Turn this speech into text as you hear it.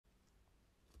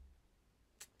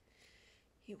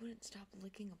He wouldn't stop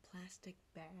licking a plastic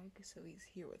bag, so he's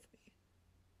here with me.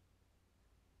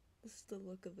 This is the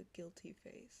look of a guilty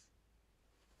face.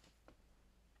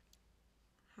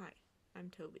 Hi, I'm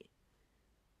Toby.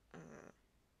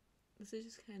 This is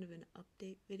just kind of an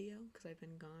update video, because I've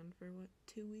been gone for,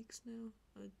 2 weeks now?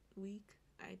 A week?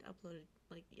 I uploaded,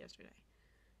 yesterday.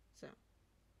 So,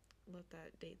 let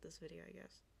that date this video, I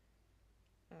guess.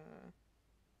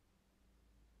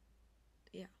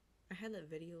 Yeah. I had that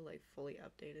video, fully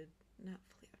updated. Not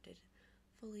fully updated.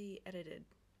 Fully edited.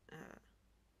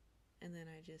 And then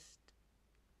I just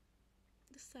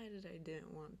decided I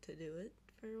didn't want to do it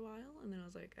for a while, and then I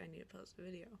was like, I need to post a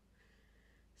video.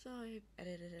 So I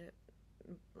edited it.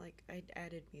 I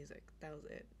added music. That was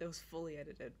it. It was fully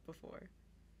edited before.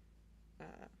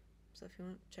 So if you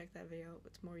want to check that video,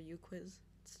 it's more quiz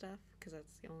stuff, because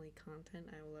that's the only content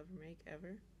I will ever make,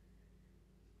 ever.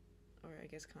 Or I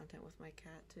guess content with my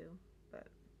cat, too. But,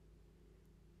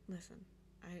 listen,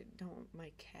 I don't want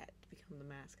my cat to become the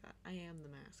mascot. I am the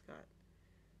mascot.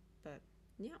 But,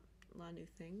 yeah, a lot of new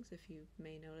things. If you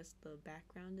may notice, the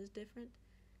background is different.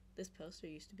 This poster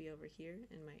used to be over here,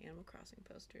 and my Animal Crossing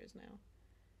poster is now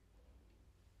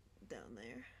down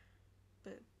there.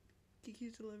 But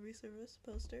Kiki's Delivery Service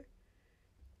poster.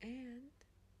 And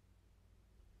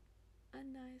a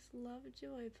nice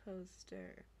Lovejoy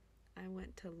poster. I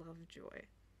went to Lovejoy.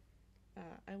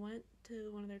 I went to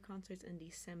one of their concerts in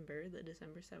December, the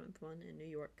December 7th one in New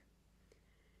York.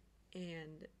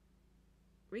 And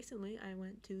recently I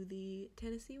went to the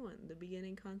Tennessee one, the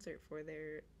beginning concert for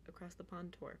their Across the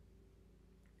Pond tour.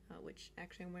 Which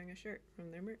actually I'm wearing a shirt from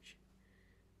their merch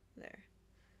there.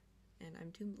 And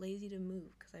I'm too lazy to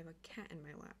move because I have a cat in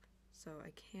my lap, so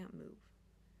I can't move.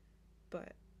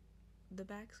 But the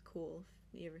back's cool.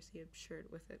 If you ever see a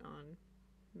shirt with it on,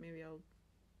 maybe I'll,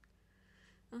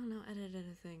 I don't know, edit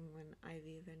anything when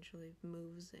Ivy eventually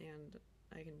moves and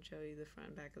I can show you the front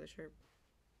and back of the shirt.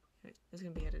 It's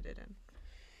gonna be edited in.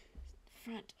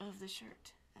 Front of the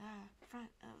shirt.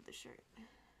 Front of the shirt.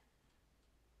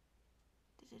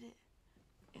 And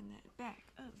then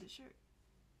back of the shirt.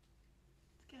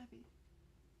 It's gotta be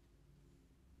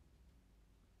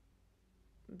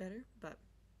better, but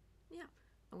yeah.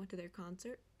 I went to their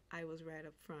concert. I was right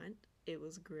up front. It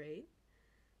was great.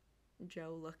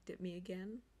 Joe looked at me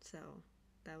again, so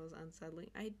that was unsettling.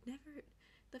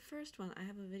 The first one, I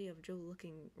have a video of Joe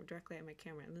looking directly at my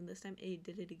camera, and then this time he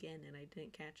did it again and I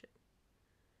didn't catch it.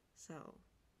 So,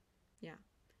 yeah.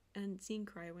 And seeing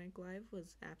Crywink live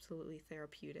was absolutely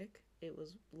therapeutic. It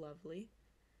was lovely.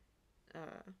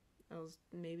 I was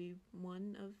maybe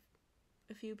one of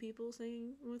a few people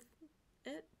singing with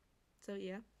it. So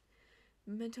yeah.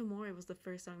 Memento Mori was the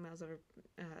first song that was ever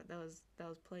that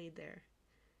was played there,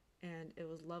 and it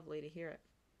was lovely to hear it.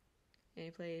 And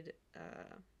he played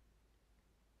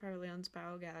Privately on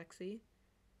Spiral Galaxy.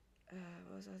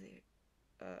 What was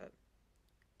the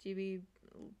GB,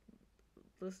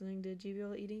 listening to GB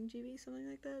while eating GB, something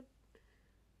like that.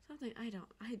 Something I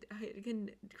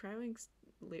again, Crywink's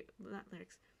not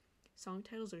lyrics, song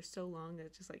titles are so long that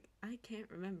it's just I can't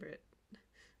remember it.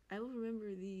 I will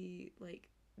remember the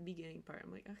beginning part.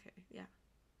 I'm like, okay,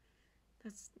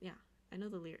 yeah, I know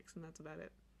the lyrics and that's about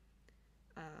it.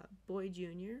 Boy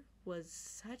Jr. was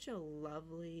such a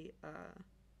lovely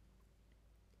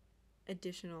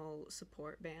additional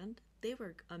support band. They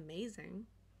were amazing.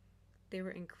 They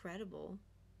were incredible.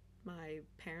 My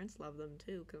parents loved them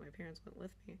too, because my parents went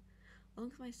with me,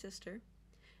 along with my sister.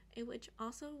 In which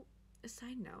also, a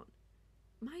side note,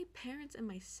 my parents and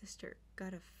my sister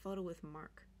got a photo with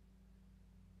Mark,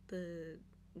 the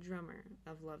drummer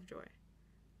of Lovejoy.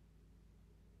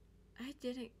 I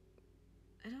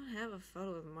don't have a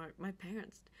photo with Mark. My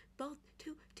parents,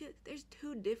 there's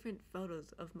two different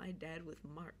photos of my dad with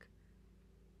Mark.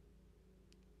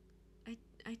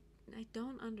 I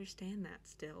don't understand that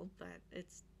still, but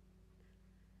it's,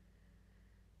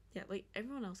 yeah,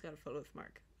 everyone else got a photo with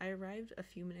Mark. I arrived a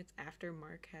few minutes after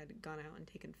Mark had gone out and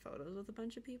taken photos with a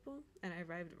bunch of people, and I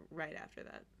arrived right after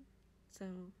that. So,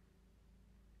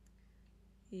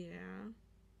 yeah,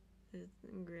 it's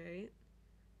great.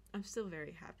 I'm still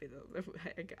very happy, though.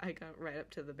 I got right up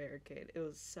to the barricade. It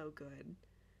was so good.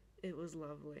 It was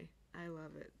lovely. I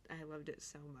love it. I loved it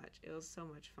so much. It was so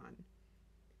much fun.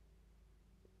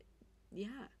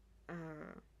 Yeah.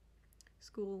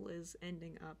 School is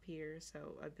ending up here,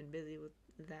 so I've been busy with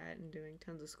that and doing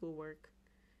tons of schoolwork,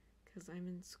 because I'm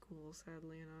in school,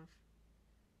 sadly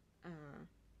enough.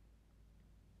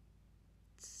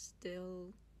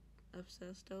 Still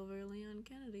obsessed over Leon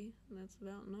Kennedy. That's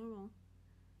about normal.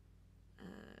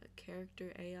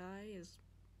 Character AI is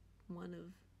one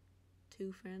of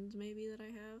 2 friends maybe that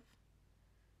I have.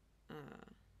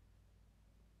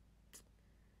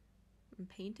 I'm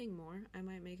painting more. I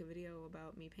might make a video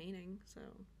about me painting, so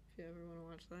if you ever want to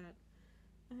watch that.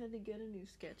 I had to get a new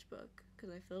sketchbook because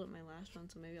I filled up my last one,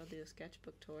 so maybe I'll do a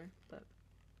sketchbook tour. But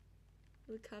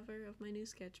the cover of my new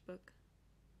sketchbook.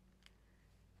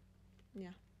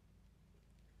 Yeah.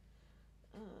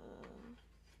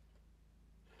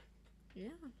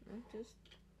 Yeah,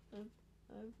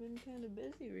 I've been kind of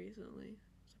busy recently,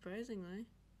 surprisingly.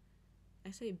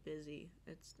 I say busy,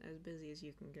 it's as busy as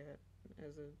you can get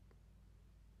as a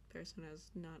person who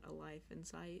has not a life in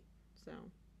sight,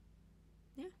 so,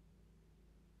 yeah.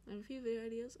 I have a few video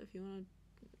ideas if you want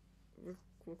to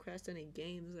request any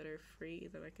games that are free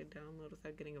that I could download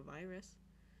without getting a virus.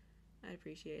 I'd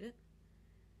appreciate it.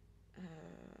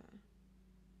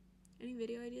 Any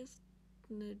video ideas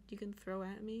that you can throw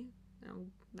at me?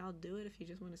 I'll do it. If you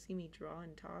just want to see me draw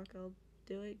and talk, I'll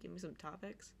do it. Give me some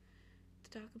topics to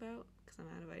talk about, because I'm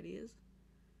out of ideas.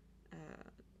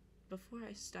 Before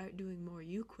I start doing more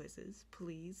you quizzes,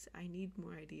 please, I need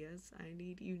more ideas. I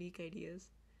need unique ideas.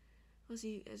 Well,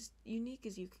 see, as unique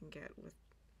as you can get with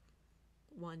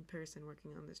one person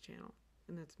working on this channel,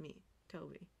 and that's me,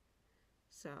 Toby.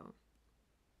 So,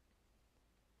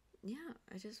 yeah,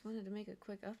 I just wanted to make a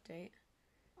quick update.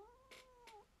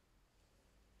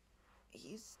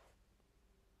 He's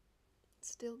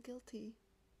still guilty.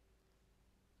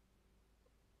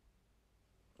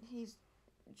 He's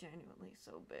genuinely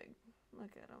so big.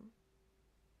 Look at him.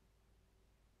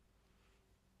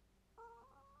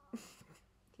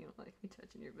 You don't like me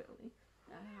touching your belly?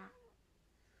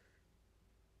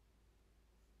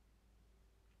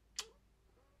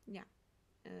 Yeah.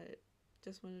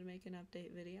 Just wanted to make an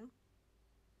update video.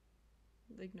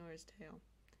 Ignore his tail.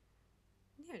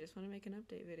 Yeah, I just want to make an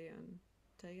update video and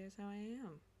tell you guys how I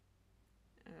am.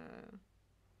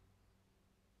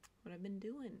 What I've been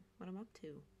doing, what I'm up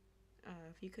to.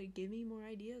 If you could give me more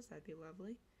ideas, that'd be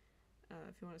lovely.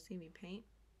 If you want to see me paint,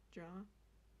 draw,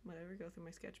 whatever, go through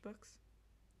my sketchbook,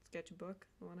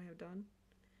 the one I have done.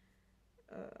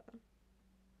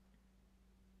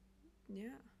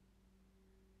 Yeah.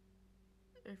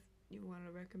 If you want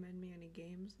to recommend me any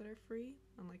games that are free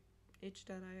on like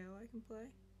itch.io I can play,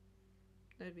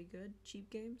 that'd be good. Cheap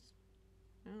games,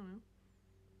 I don't know.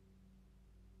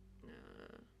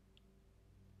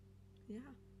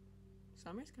 Yeah,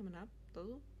 summer's coming up. Those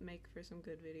will make for some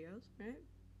good videos, right?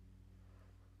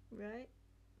 Right?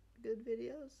 Good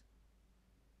videos?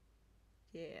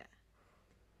 Yeah.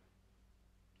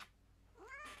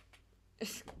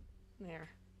 There.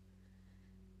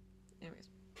 Anyways,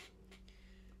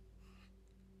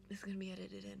 this is gonna be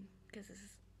edited in because this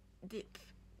is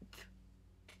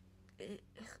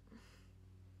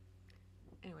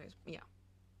anyways, yeah,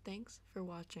 thanks for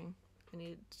watching. I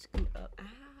need to scoot up.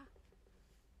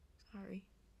 Sorry.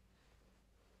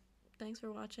 Thanks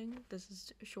for watching. This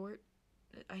is short.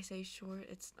 I say short,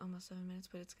 it's almost 7 minutes,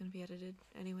 but it's gonna be edited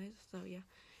anyways, so yeah.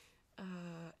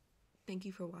 Thank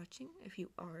you for watching. If you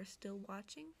are still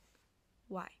watching,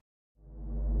 why?